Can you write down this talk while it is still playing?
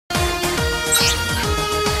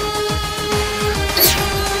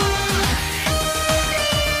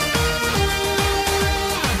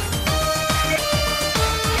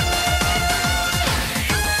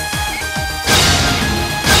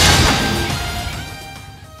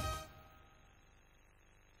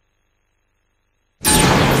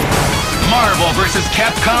vs.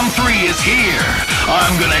 Capcom 3 is here.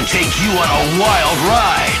 I'm gonna take you on a wild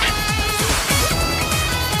ride.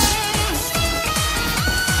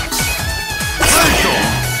 Virtual.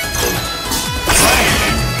 Right.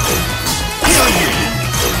 Billion.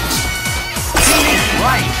 Phoenix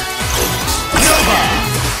Light. Nova.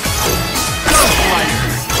 Ghost Rider.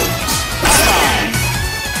 Hawkeye.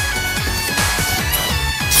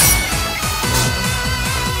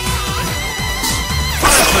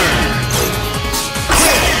 Arthur.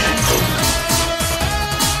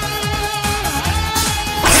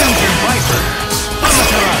 Viper,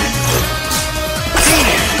 Amaterasu,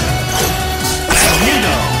 Phoenix,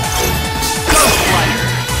 Magneto, Ghost Rider,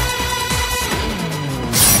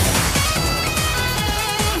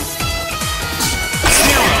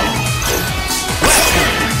 Zero,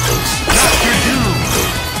 Wesker, Dr. Doom,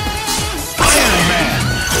 Iron Man,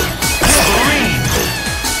 Wolverine,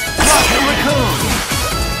 Raccoon.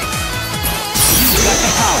 You've got the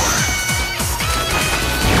power.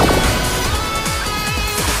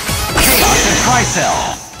 Tricell.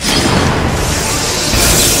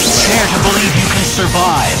 Dare to believe you can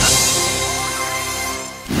survive.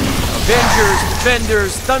 Avengers,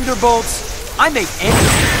 Defenders, Thunderbolts, I make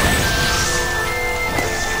anything.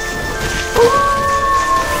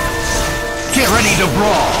 Get ready to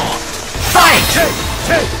brawl. Fight!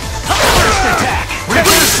 First attack.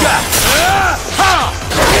 Reverse shot.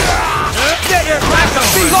 Get your back up.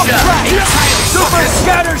 Super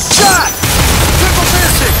scatter shot. Triple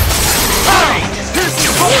piercing.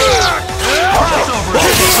 Crossover.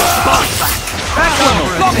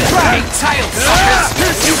 Backward. Long track.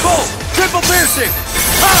 Pierce you both. Triple piercing.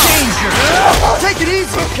 Danger. Take it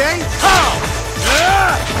easy, okay?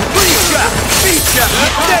 Felicia. Felicia.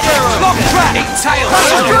 Dead arrow. Long track.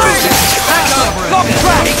 Long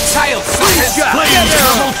track. Felicia. Dead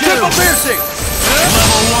arrow. Triple piercing.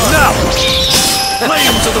 Level 1. Now.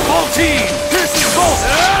 Flames of the full team. Piercing bolt.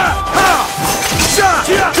 Shot.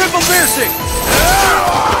 Triple piercing.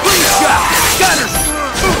 Felicia. Scatter.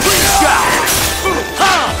 Felicia.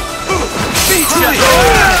 Felicia.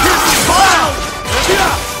 Piercing bolt.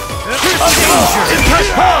 Danger. Impress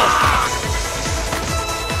pulse.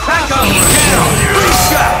 Back up.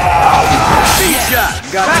 Felicia. Felicia.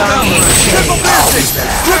 Back up. Triple piercing.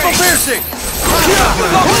 Triple piercing.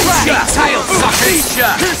 Felicia.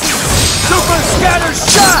 Super scatter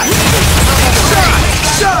shot.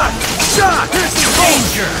 Shot.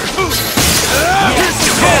 Danger.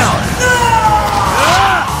 Down.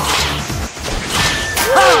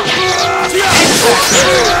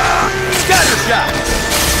 Scatter shot.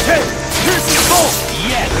 Piercing bolt.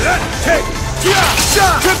 Yes.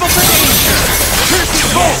 Shot. Triple danger.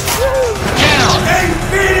 Piercing bolt. Down. Ain't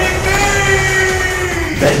beating me.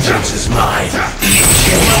 Vengeance is mine.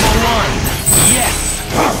 Level 1. Yes.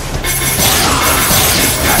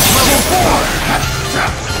 Level 4.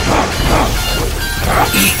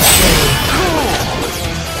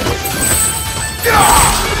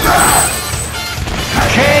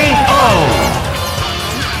 KO.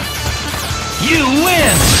 You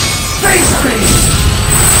win. Face me!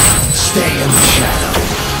 Stay in the shadow.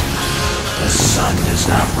 The sun does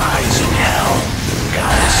not rise in hell,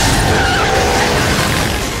 guys.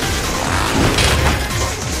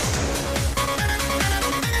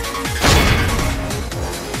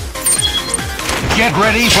 Get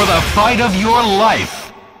ready for the fight of your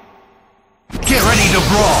life. Get ready to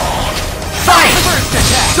brawl. Fight! First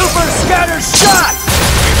attack. Super scatter shot.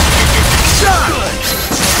 Shot. Good.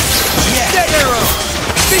 Yes. Dead arrow.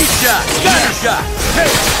 Speed shot. Scatter shot. Hey.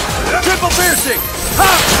 Triple piercing. Ha.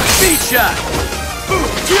 Speed shot.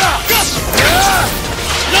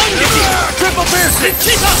 Triple piercing.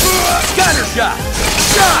 Scatter shot.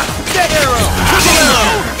 Shot. Dead arrow. Triple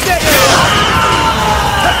arrow. Dead arrow.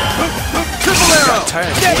 Triple arrow.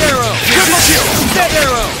 Dead arrow. Triple kill. Dead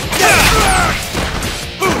arrow.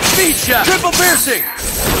 Speed shot. Triple piercing.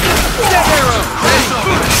 Dead arrow.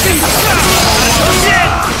 Speed shot.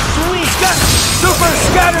 Sweet. Super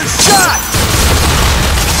scatter shot.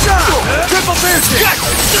 Shot. Triple piercing.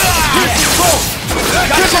 Piercing bolt.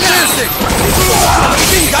 Triple piercing.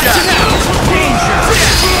 Speed shot. Danger.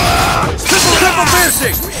 Triple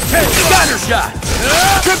piercing. Scatter shot.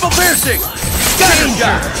 Triple piercing. Scatter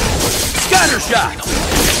shot. Scatter shot.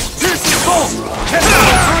 Piercing bolt.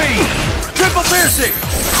 Level 3. Triple piercing.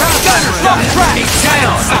 Scatter shot.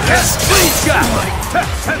 Down. Speed shot.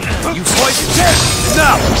 You poison dead.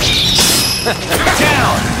 No.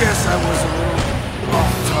 Down. Yes, I was a little off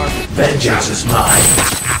target. Vengeance is mine.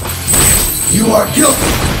 You are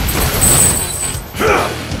guilty.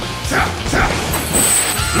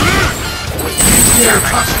 You dare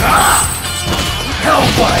touch God.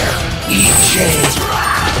 Hellfire. Eat shade.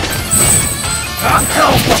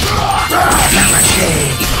 Hellfire. Eat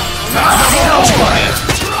shade. Hellfire.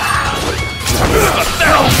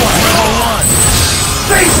 Hellfire.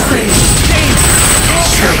 Face me.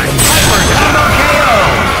 KO.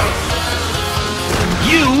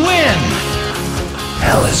 You win.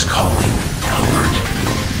 Hell is calling, coward.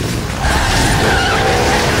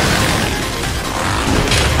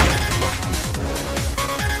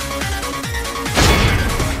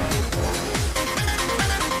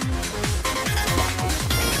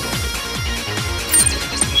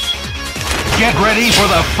 Get ready for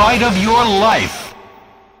the fight of your life.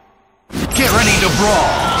 Get ready to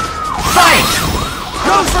brawl. Fight!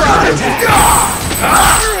 Go for it!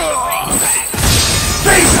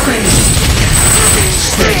 Face me!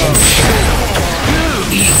 Stay in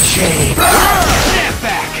shadow. Eat shade. Snap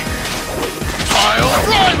back! Pile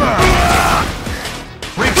driver!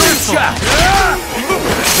 Reversal!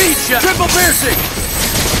 Feet shot! Triple piercing!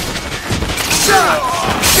 Shot!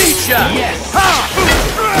 Feet shot! Yes! Ha!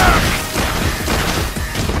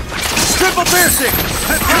 Triple piercing!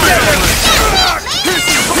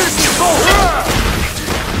 Piercing bolt!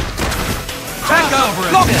 Back over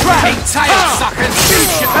it! Lock trap! Hang tight, suckers! Feet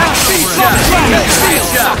shot! Feet shot! Feet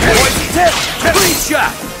shot! Poison tip! Feet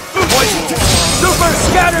shot! Poison tip! Super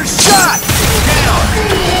scatter shot! Down!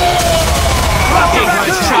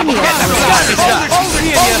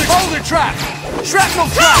 Boulder trap! Shrapnel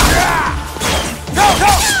trap! Go!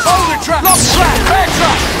 Boulder trap! Lock trap! Bear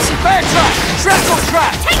trap! Bear trap! Shrapnel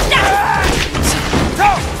trap! Take that!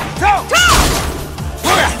 Go!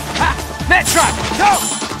 Net trap! Go!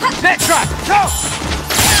 Net trap! Go!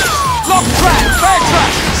 Lock trap! Bear trap!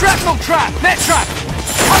 Shrapnel trap! Net trap!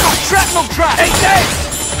 Come on! Shrapnel trap! 8 days!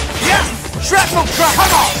 Yeah! Shrapnel trap!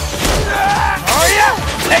 Come on! Oh yeah!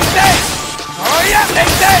 8 days! Oh yeah! 8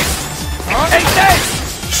 days! 8 days!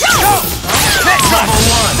 Go! Net trap!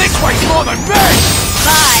 This weighs more than me!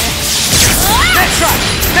 Bye. Net trap!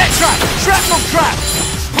 Net trap! Shrapnel trap!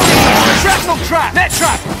 Shrapnel trap! Net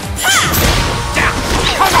trap! Down!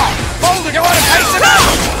 Come on! Boulder, you want to face it?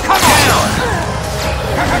 Come on!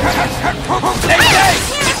 8 days!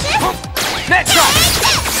 Net trap!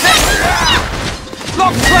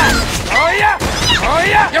 Lock trap! Oh yeah! Oh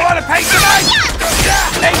yeah! You want to face it?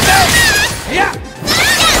 8 days! Yeah!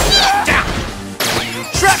 Down!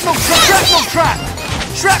 Shrapnel trap! Shrapnel trap!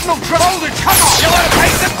 Shrapnel trap! Boulder, come on! You want to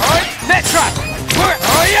face it? Alright! Net trap!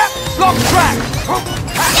 Oh yeah! Lock trap!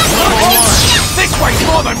 This weighs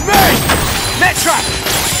more than me! Net trap!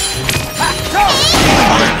 Go!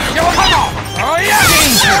 You want come on! Oh yeah!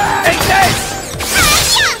 Danger! 8 days!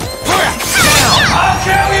 Down! I'll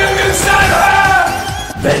kill you, you son of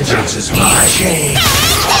a... Vengeance is my shade.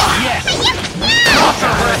 Yes!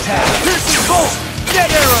 Crossover attack! Piercing bolt!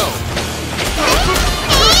 Dead arrow!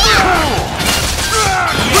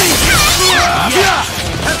 Yes!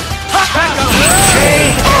 Back up!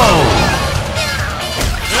 KO!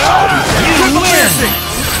 You win!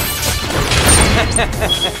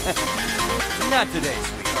 Not today,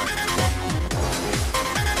 sweetheart.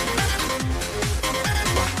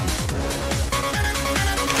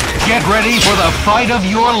 Get ready for the fight of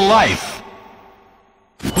your life.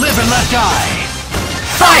 Live and let die.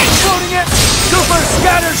 Fight! Exploding it! Super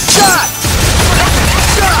scatter shot!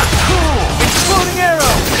 Shot! Cool! Exploding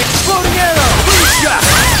arrow! Exploding arrow! Blue shot!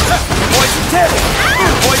 Poison tip!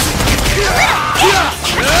 Poison...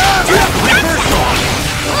 Reversal!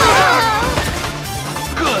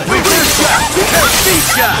 Good! Reverse shot! Speed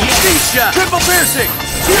shot! Speed shot! Triple piercing!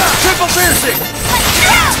 Triple piercing!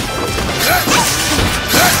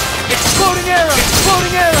 Exploding arrow!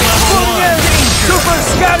 Exploding arrow! Exploding arrow! Super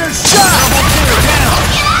scatter shot!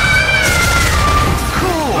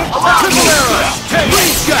 Cool! Triple arrow!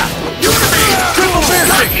 Blade shot! Triple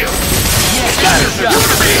piercing! Scatter shot!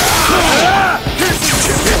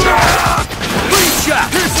 Blade shot!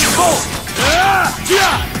 Piercing bolt!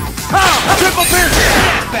 Triple piercing!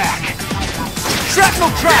 Back!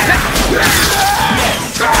 Shrapnel trap!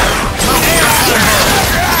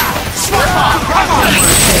 Come on!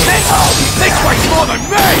 This weighs more than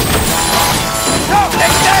me! No!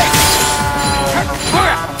 Next day!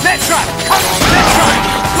 Net trap! Come on! Net trap!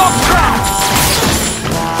 Lock trap!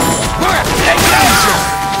 Next day!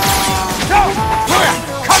 No!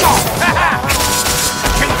 Come on!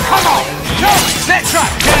 Come on! No! Net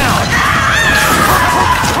trap! Down!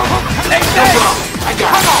 Next day!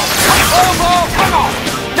 Come on! Come on!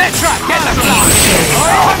 Net trap! Get the block!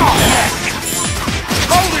 Come on!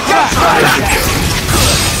 Hold it down!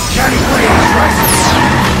 Johnny Blaze rises.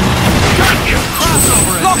 Got you!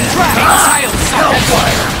 Crossover Lock trap!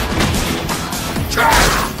 Hellfire.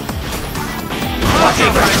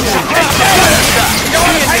 Crossover attack!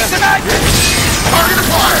 trap! Target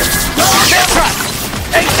acquired! Net trap!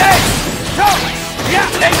 8 days! Go! Yeah,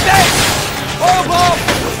 8 days! Oil bomb!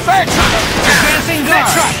 Fair trap! Advancing Net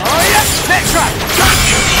guard! trap! Oh yeah! Net trap!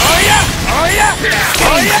 Oh yeah! Oh yeah!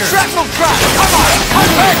 Oh yeah! Shrapnel trap! Come on!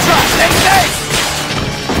 Fair trap! 8 days!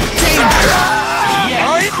 Danger! Yes!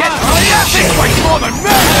 Oh yeah! This weighs more than me!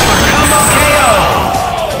 KO!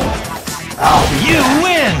 You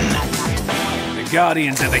win! The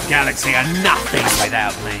Guardians of the Galaxy are nothing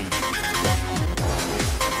without me.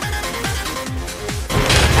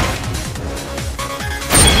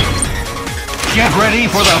 Get ready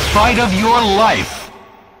for the fight of your life!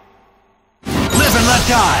 Live and let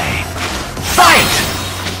die! Fight!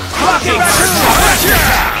 Blocking!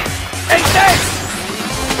 Attack! 8 days!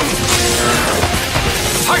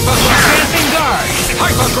 Advancing guard!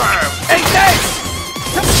 Hypergrab! 8 days!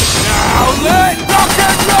 Now let rock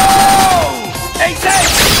and roll! 8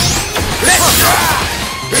 days! Let's try!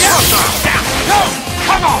 Go!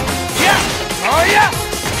 Come on! Yeah! Oh yeah!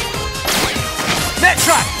 Net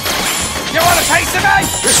trap! You want a taste of me?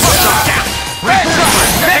 Net trap!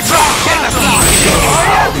 Net trap! Get the block! Oh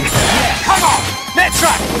yeah! Come on! Net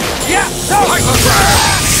trap! Yeah! Go! Hypergrab!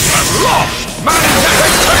 I'm lost! Man in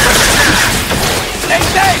 8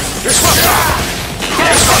 days! Get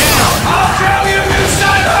down! I'll kill you, you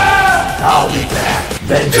son of a... I'll be back.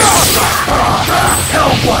 Vengeance!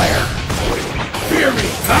 Hellfire! Fear me!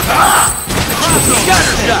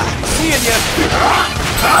 Scattershot! Seeing ya!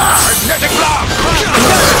 Magnetic block!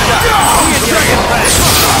 Scattershot! Seeing ya!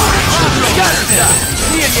 Scattershot!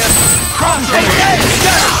 Seeing ya! Hey, hey!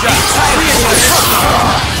 Scattershot! Seeing ya!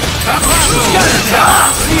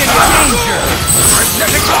 Scattershot! Seeing ya! Danger!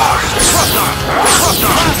 Magnetic block!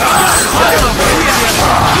 Scattershot!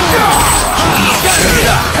 Seeing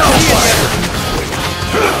ya! Hellfire!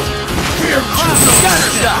 Fear me!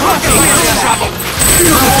 Scattershot! Trouble!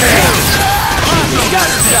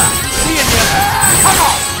 Scattershot! Seeing ya! Come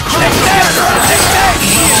on! Hey, hey!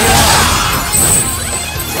 Seeing ya!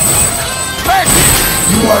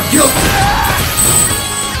 You are guilty!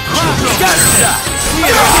 Scattershot!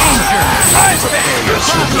 Seeing ya! Danger!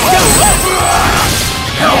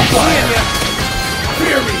 Hellfire!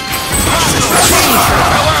 Fear me!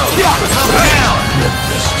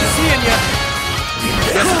 Seeing ya!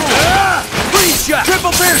 Felicia!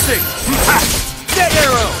 Triple piercing! Dead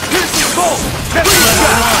arrow! Piercing bolt!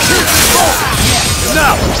 Felicia! Piercing bolt!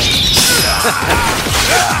 No!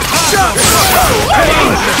 Jump!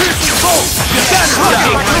 Piercing bolt!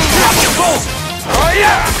 Piercing bolt! Oh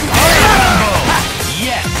yeah! Oh yeah!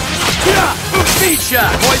 Yes! Speed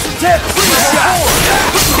shot! Poison tip! Speed shot! Oh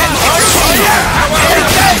yeah!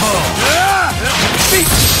 Speed!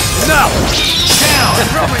 No! Down!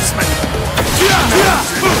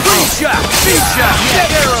 Speed shot! Speed shot!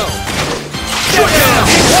 Dead arrow! Dead arrow!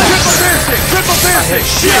 Triple piercing! Triple piercing!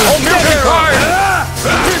 Dead arrow!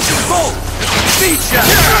 Piercing bolt! Speed shot!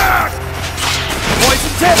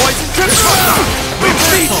 Poison tip! Poison triple!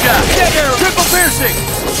 Speed shot! Dead arrow! Triple piercing!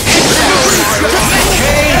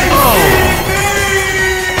 KO!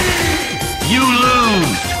 You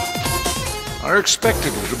lose! I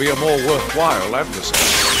expected it to be a more worthwhile adversary.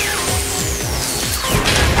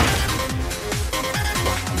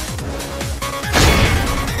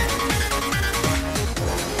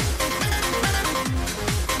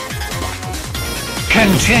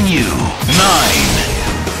 Continue. 9.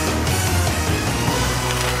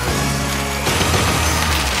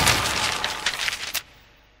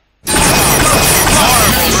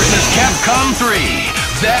 Capcom 3.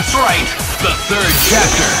 That's right, the 3rd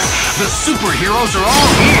chapter. The superheroes are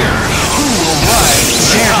all here. Who will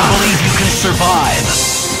rise? Dare to believe you can survive.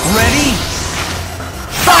 Ready?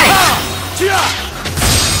 Fight!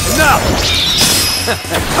 No!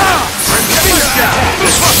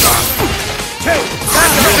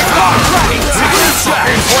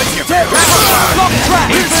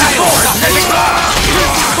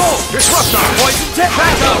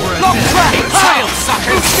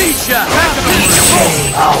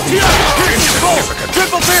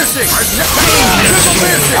 Triple piercing! Triple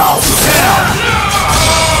piercing!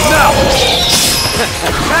 No!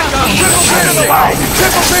 Back up! Triple piercing!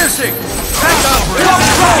 Triple piercing! Back up! Long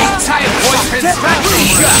strike! Poison tip!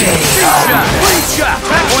 Felicia! Felicia!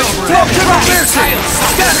 Triple piercing!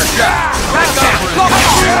 Scatter shot! Back up! Long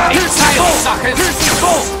strike! Piercing bolt! Piercing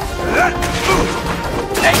bolt!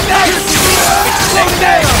 Take that! Take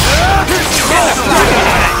that! Piercing bolt!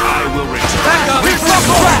 I will return. Back up! Long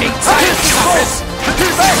strike! Piercing bolt!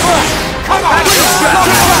 Piercing bolt! Come on!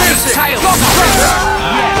 Piercing! Long strike!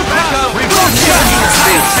 Back up! Long shot!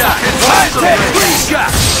 Speed shot! Fire tip! Felicia!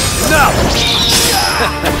 No!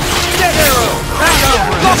 Dead arrow! Back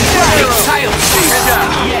up! Tail sucker!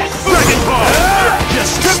 Yes! Dragon Ball!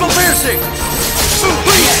 Yes! Triple piercing!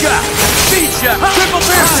 Felicia! Felicia! Triple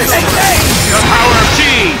piercing! The power of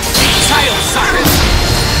G! Tail suckers!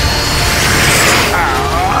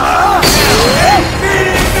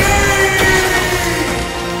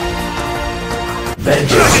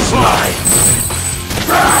 Vengeance is mine!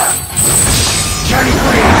 Johnny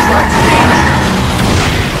Blaze right to me!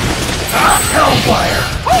 Hellfire!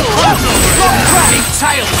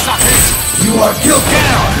 Tail suckers! You are guilty!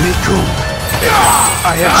 Down! Raccoon!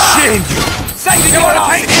 I have shamed you! Saving your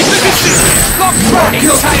life! Lock trap!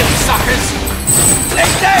 Tail suckers! 8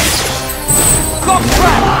 days! Lock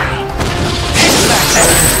trap!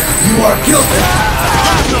 You are guilty!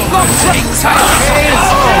 Lock trap! Tail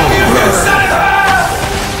suckers!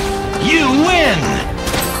 You win!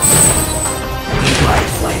 Eat my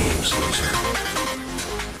flames, loser.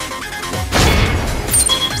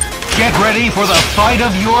 Get ready for the fight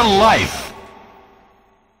of your life.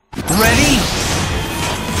 Ready?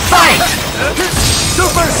 Fight!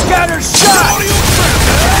 Super scatter shot!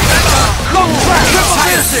 Long track! Triple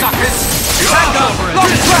piercing! Back over it! Long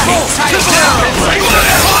track! Tail suckers!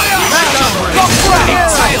 Long track!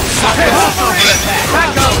 Tail suckers!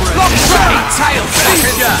 Back over it! Long track! Tail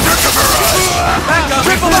suckers! Back over it!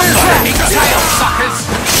 Triple piercing! Tail suckers!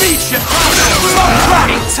 Long track!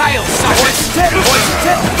 Tail suckers! Poison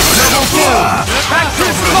tip! Double kill! Back to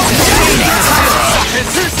long track! Tail suckers!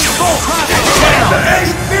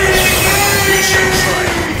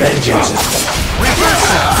 Vengeance is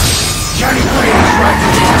Reversal! Johnny Blaze right to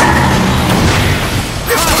me!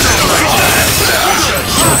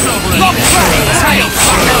 Long track! Tail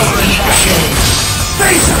suckers!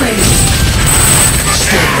 Face me!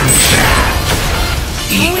 Stay in the shadow!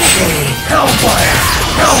 Eat shame! Hellfire!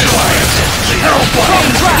 Hellfire! Hellfire! Long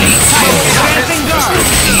track! Tail suckers!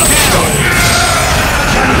 Eat shame!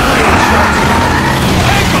 Johnny Blaze right to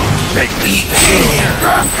me! Eat shame!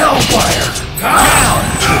 Hellfire! Down!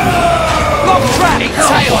 Long track!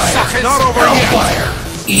 Tail suckers! Not over Hellfire!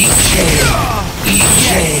 Eat shame! Eat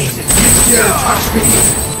shame! You dare touch me!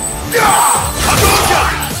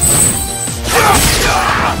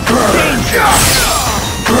 Burn!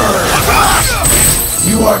 Burn!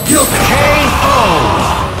 You are guilty! KO!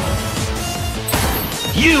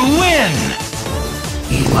 You win!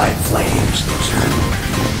 Eat my flames, loser.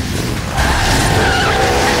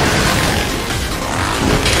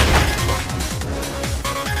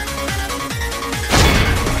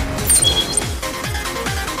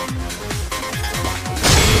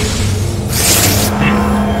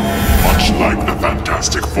 Much like the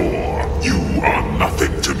Fantastic Four, you are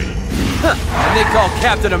nothing to me. And they call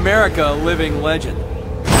Captain America a living legend.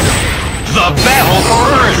 The battle for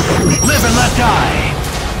Earth! Live and let die!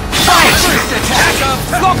 Fight! First attack of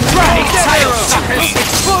Long track! Tail suckers!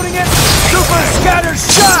 Exploding it! Super scatter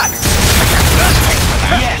shot!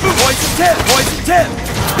 Yes! Poison tip! Poison tip!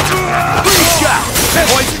 Free shot!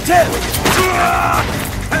 Poison tip!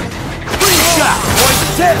 Free shot! Poison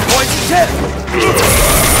tip! Poison tip!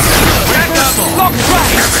 Back up! Long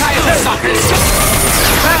track! Tail suckers!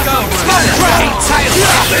 Back up! Long track! Tail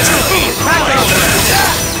suckers! Back up!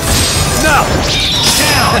 No!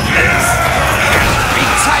 Down!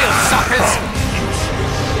 Tail suckers!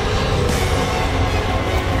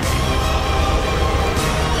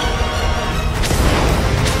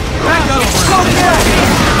 Back up! Long track!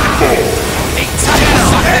 Tail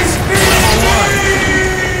suckers!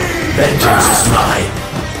 Vengeance is mine!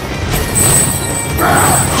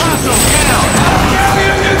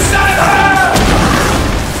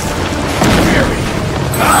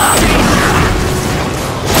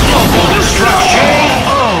 Global destruction!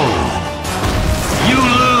 You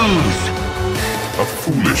lose! A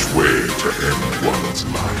foolish way to end one's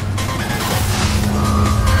life.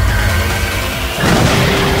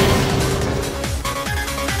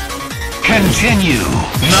 Continue.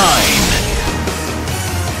 9.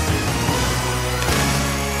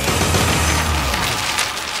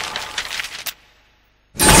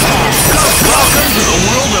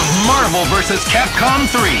 Marvel vs. Capcom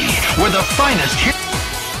 3, where the finest hit.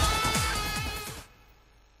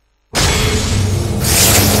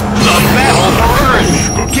 The battle for Earth!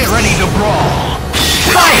 Get ready to brawl!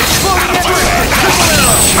 Fight!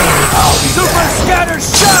 Super scatter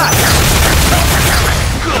shot!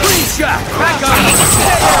 Free shot! Back up!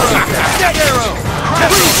 Dead arrow!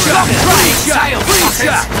 Free shot! Free shot! Free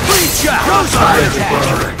shot! Free shot! Crossfire attack!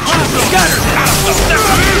 Scatter!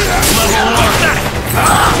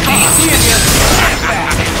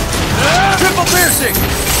 Triple piercing!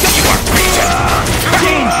 You are beaten!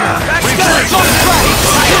 Danger! Reverse!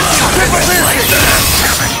 Triple piercing!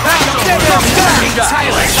 Back up! Dead arrow!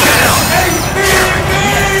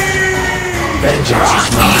 Vengeance is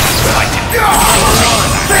not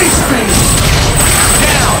face me!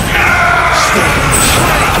 Down! Stay in the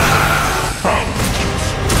shadow!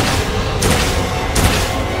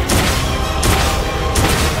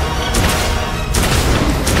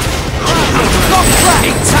 Lock track!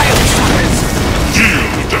 Eight tail suckers!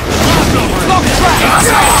 Yield! Lock track! Eight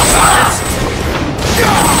tail suckers!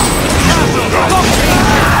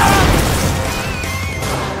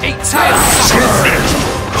 Eight tail suckers!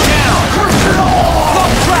 Down!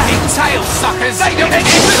 Lock track! Eight tail suckers!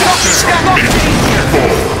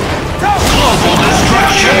 Global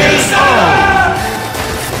destruction!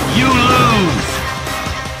 You lose!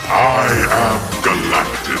 I am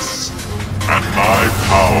Galactus, and my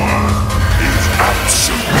power is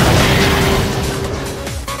absolute.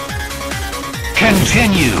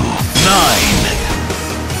 Continue. 9.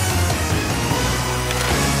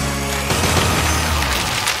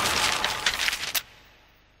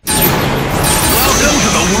 Welcome to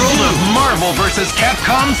the world of Marvel vs.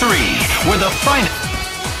 Capcom 3, where the final...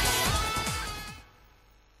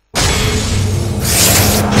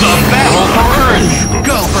 The battle for Earth!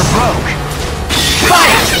 Go for broke!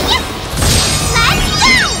 Fight!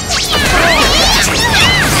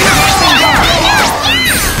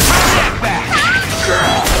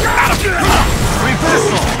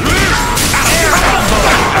 Reversal! Air combo!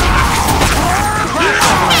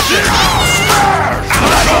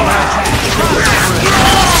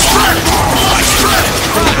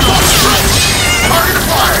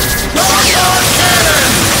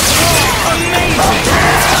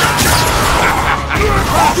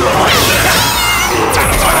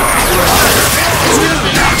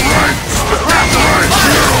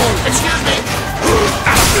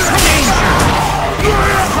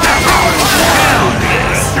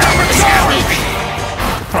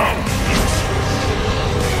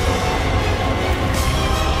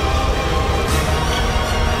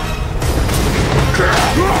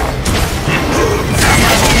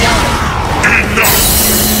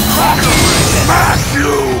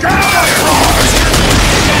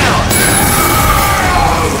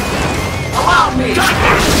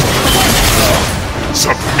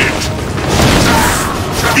 Submit.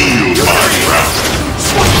 Feel my wrath.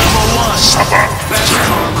 Suffer.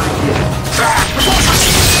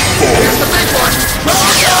 Here's the big one.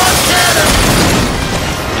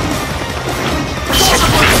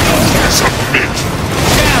 Submit.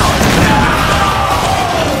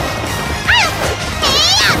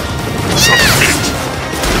 Submit.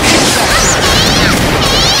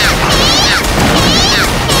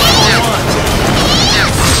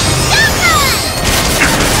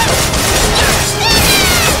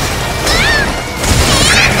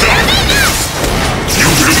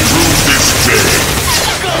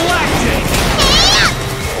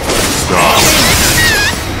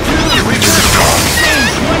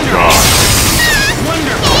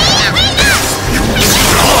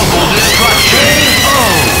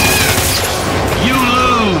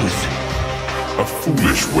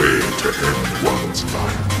 Foolish way to end one's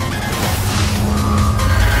life.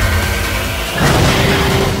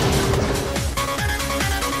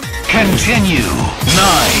 Continue. 9.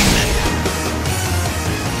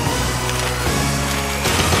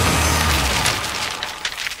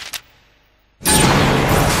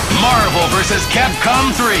 Marvel vs.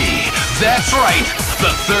 Capcom 3. That's right,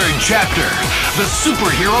 the 3rd chapter. The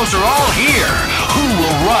superheroes are all here. Who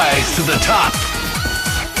will rise to the top?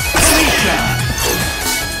 Felicia.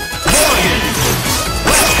 Morrigan,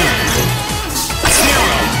 Wesker,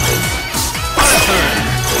 Arthur,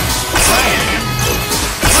 Ryan,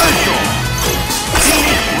 Marshall,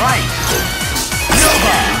 Phoenix Wright,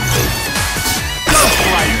 Nova, Ghost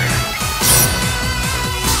Rider,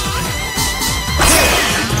 Trish,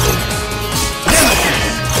 Nemesis,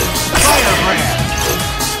 Firebrand,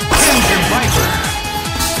 Crimson Viper,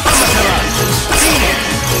 Amaterasu, Phoenix,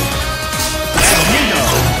 Magneto,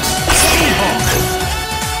 She-Hulk,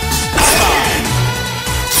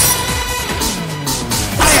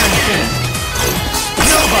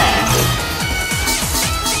 Nova,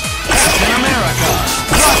 Captain America,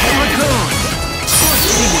 Raccoon. Let's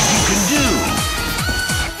see what you can do.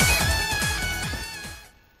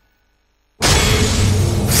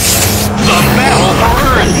 The battle for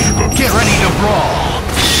Earth. Get ready to brawl.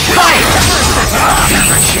 Fight!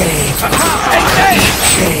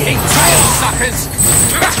 Eight tail suckers!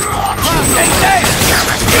 Eight tail!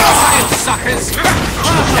 Tail suckers!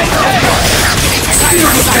 Eight tail! Tail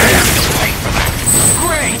suckers!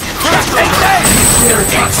 Great! Eight tail!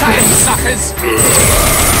 Tail suckers!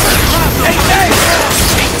 Eight tail!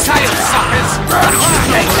 Tail suckers!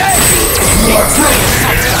 Eight tail! Tail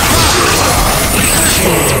suckers!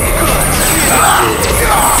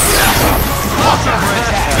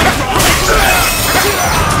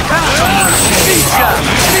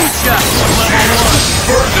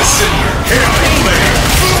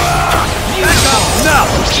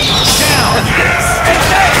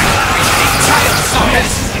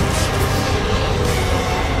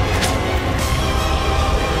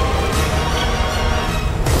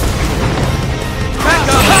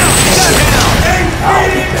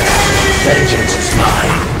 Vengeance is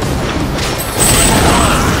mine.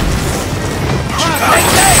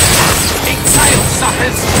 Eat tail,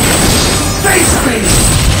 suckers! Face me!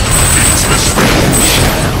 It's the strange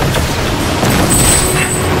shadow.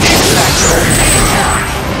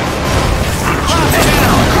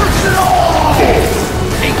 Curse it all!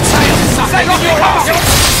 Eat tail, suckers!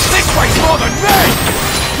 This way's more than me!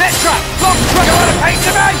 Net trap! Long trap! You wanna pay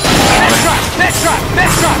to me? Net trap! Net trap!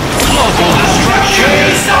 Net trap! Global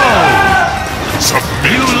destruction! Submit.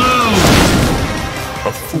 You lose!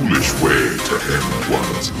 A foolish way to end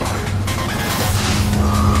one's life.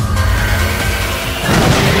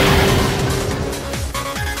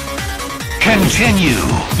 Continue.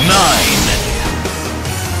 9.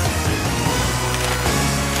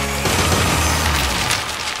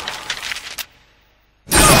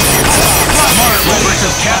 Marvel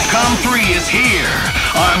vs. Capcom 3 is here.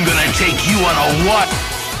 I'm gonna take you on a what?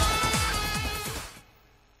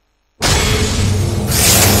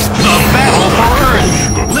 The battle for Earth.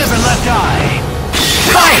 Live and let die.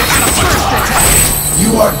 Fight! First attack.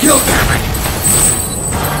 You are guilty.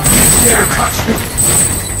 You dare touch me.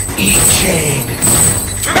 Eat chain.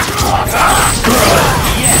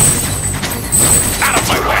 Yes. Out of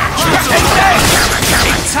my way! Eat tail, suckers!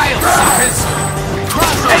 Eat tail, suckers!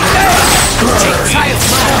 Tail,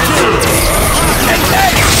 suckers!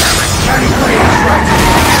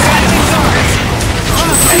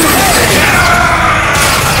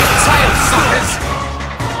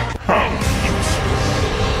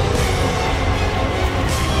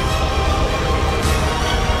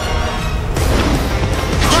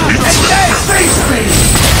 Face me!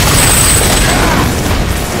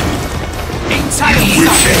 Eat tail,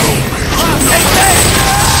 suckers!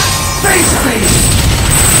 Face me!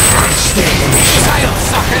 Tail,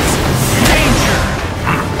 suckers! Danger!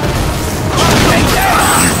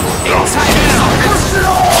 Eat tail, suckers! Curse it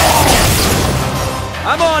all!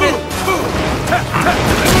 I'm on it!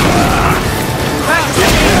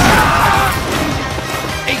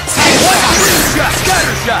 Eat tail, suckers!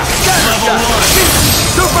 Scatter shot! Scatter shot!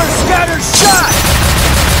 Super scatter shot!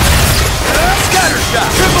 Scatter shot!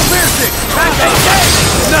 Triple piercing!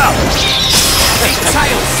 No! Eat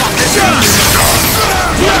tail, suckers!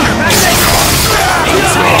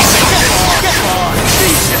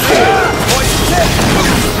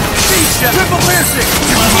 Triple piercing!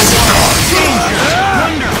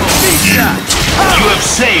 You have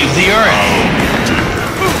saved the Earth.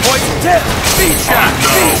 Poison tip! Speed shot!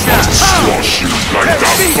 Speed shot! Squash you like the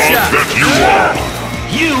bug that you are!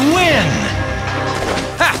 You win.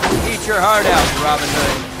 Ha! Eat your heart out, Robin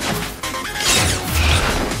Hood.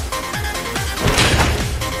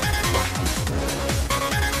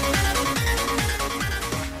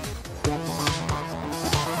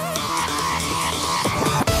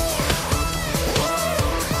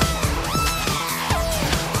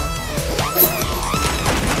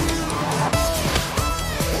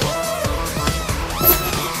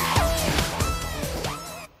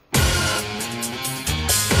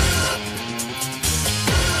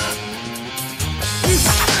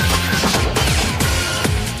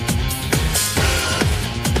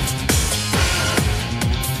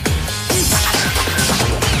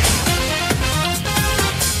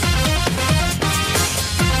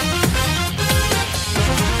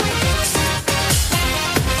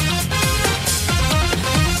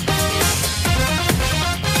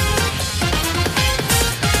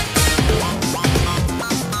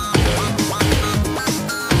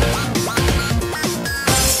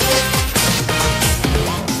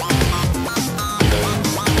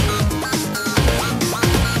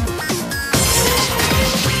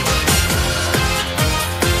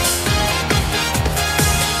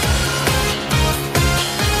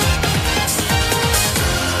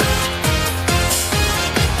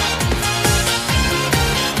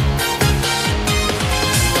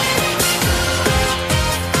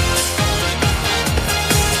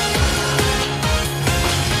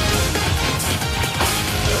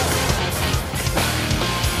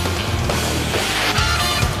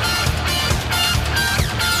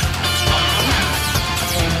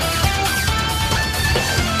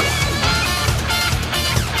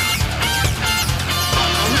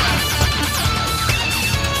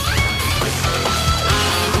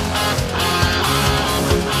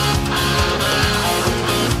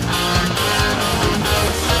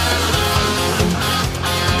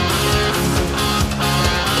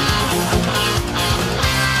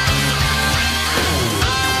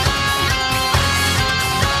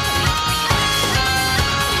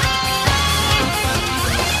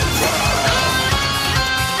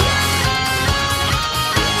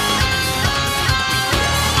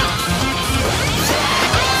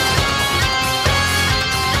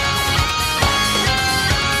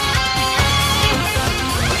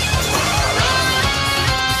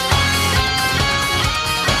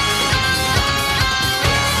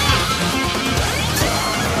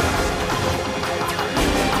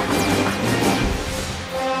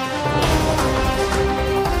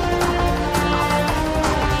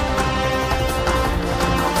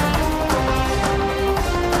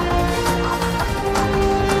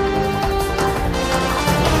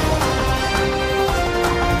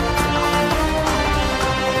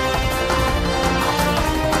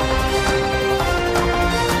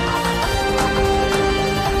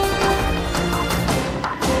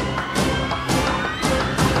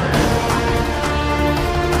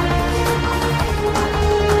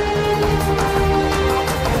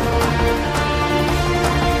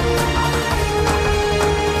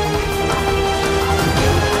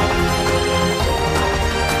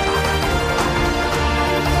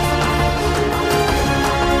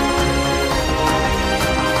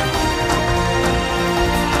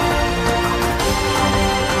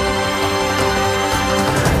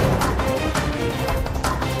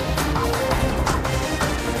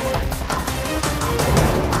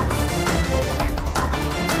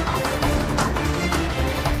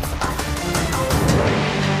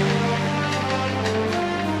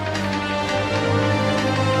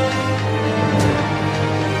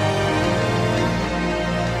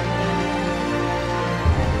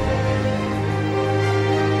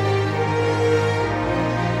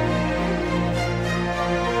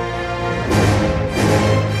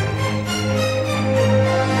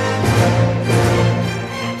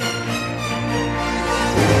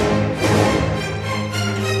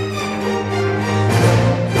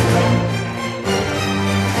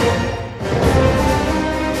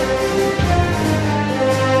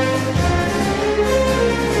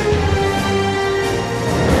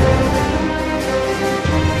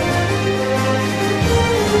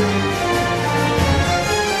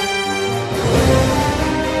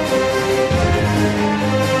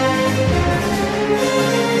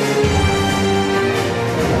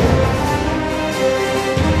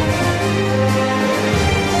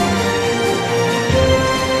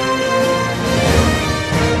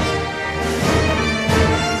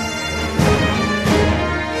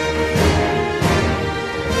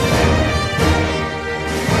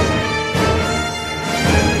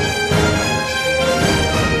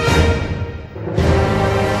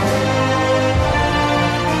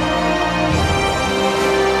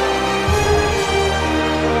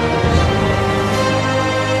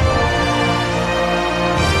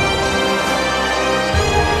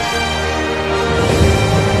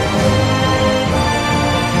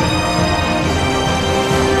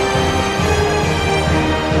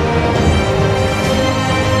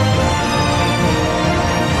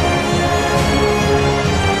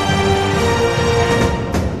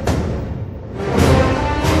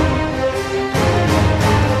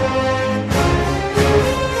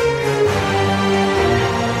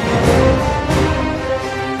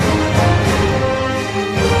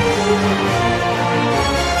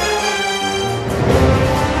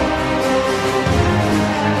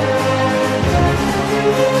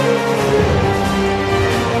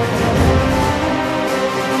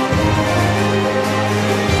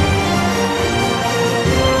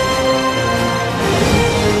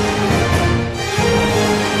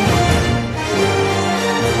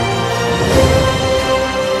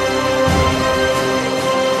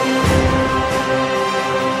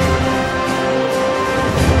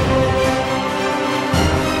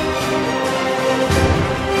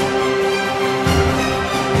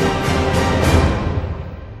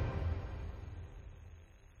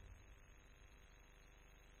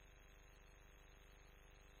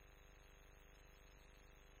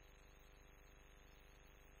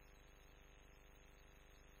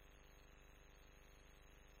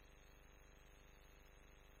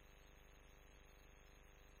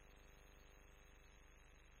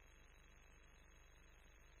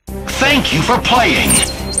 Thank you for playing.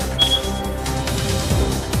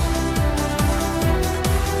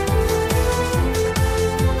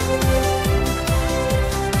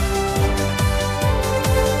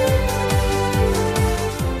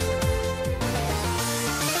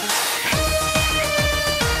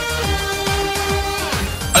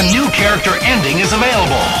 A new character ending is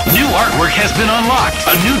available. New artwork has been unlocked.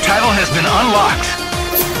 A new title has been unlocked.